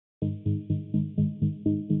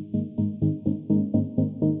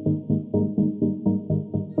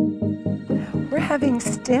having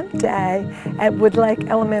STEM Day at Woodlake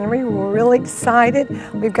Elementary. We're really excited.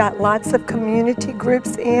 We've got lots of community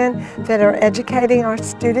groups in that are educating our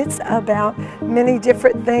students about many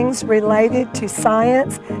different things related to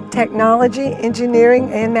science, technology,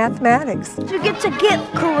 engineering, and mathematics. You get to get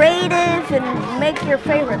creative and make your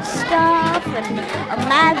favorite stuff and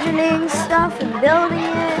imagining stuff and building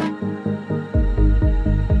it.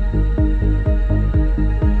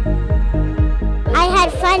 I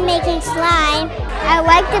had fun making slime. I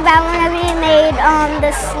liked about whenever you made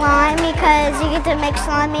the slime because you get to make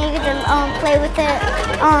slime and you get to play with it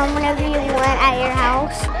whenever you want at your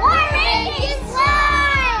house. We're making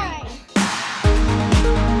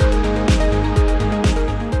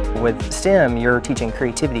slime! With STEM, you're teaching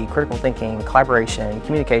creativity, critical thinking, collaboration,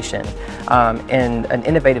 communication, and an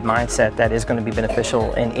innovative mindset that is going to be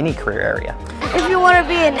beneficial in any career area. If you want to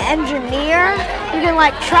be an engineer, you can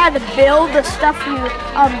try to build the stuff you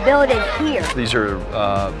build it here. These are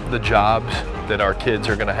the jobs that our kids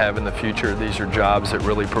are going to have in the future. These are jobs that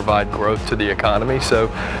really provide growth to the economy. So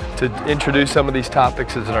to introduce some of these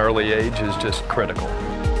topics at an early age is just critical.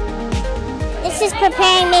 This is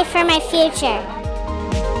preparing me for my future.